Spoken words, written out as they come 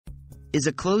Is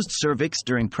a closed cervix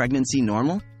during pregnancy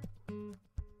normal?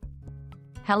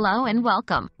 Hello and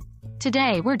welcome.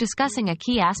 Today we're discussing a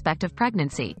key aspect of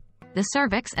pregnancy, the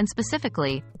cervix, and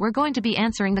specifically, we're going to be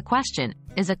answering the question,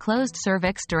 is a closed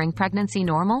cervix during pregnancy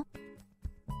normal?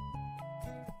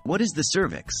 What is the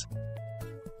cervix?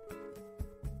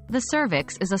 The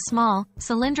cervix is a small,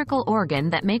 cylindrical organ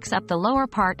that makes up the lower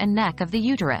part and neck of the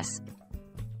uterus.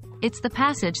 It's the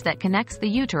passage that connects the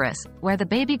uterus, where the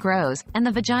baby grows, and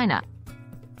the vagina.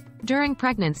 During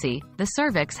pregnancy, the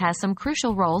cervix has some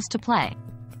crucial roles to play.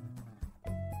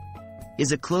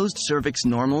 Is a closed cervix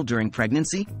normal during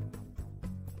pregnancy?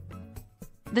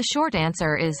 The short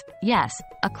answer is, yes,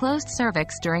 a closed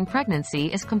cervix during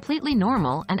pregnancy is completely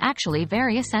normal and actually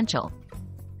very essential.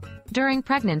 During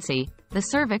pregnancy, the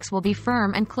cervix will be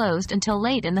firm and closed until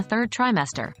late in the third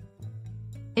trimester.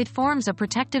 It forms a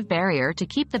protective barrier to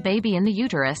keep the baby in the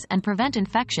uterus and prevent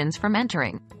infections from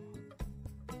entering.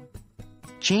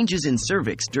 Changes in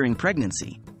cervix during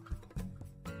pregnancy.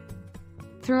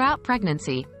 Throughout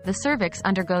pregnancy, the cervix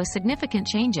undergoes significant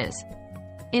changes.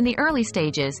 In the early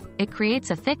stages, it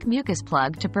creates a thick mucus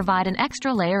plug to provide an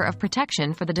extra layer of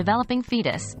protection for the developing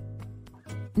fetus.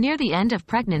 Near the end of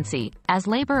pregnancy, as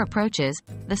labor approaches,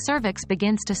 the cervix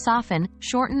begins to soften,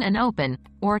 shorten and open,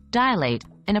 or dilate,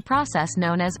 in a process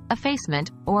known as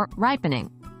effacement or ripening.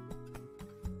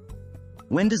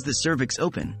 When does the cervix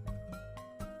open?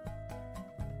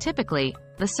 Typically,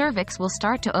 the cervix will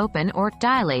start to open or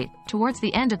dilate towards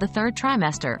the end of the third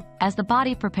trimester, as the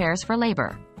body prepares for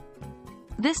labor.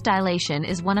 This dilation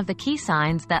is one of the key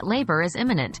signs that labor is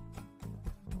imminent.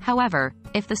 However,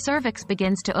 if the cervix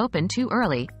begins to open too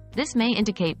early, this may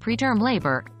indicate preterm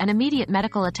labor, and immediate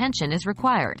medical attention is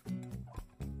required.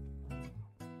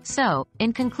 So,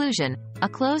 in conclusion, a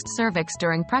closed cervix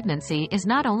during pregnancy is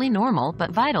not only normal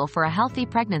but vital for a healthy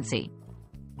pregnancy.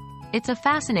 It's a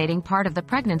fascinating part of the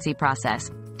pregnancy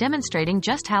process, demonstrating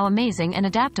just how amazing and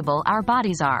adaptable our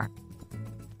bodies are.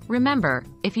 Remember,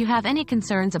 if you have any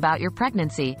concerns about your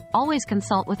pregnancy, always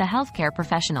consult with a healthcare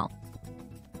professional.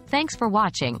 Thanks for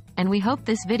watching, and we hope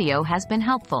this video has been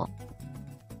helpful.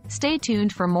 Stay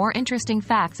tuned for more interesting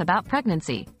facts about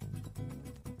pregnancy.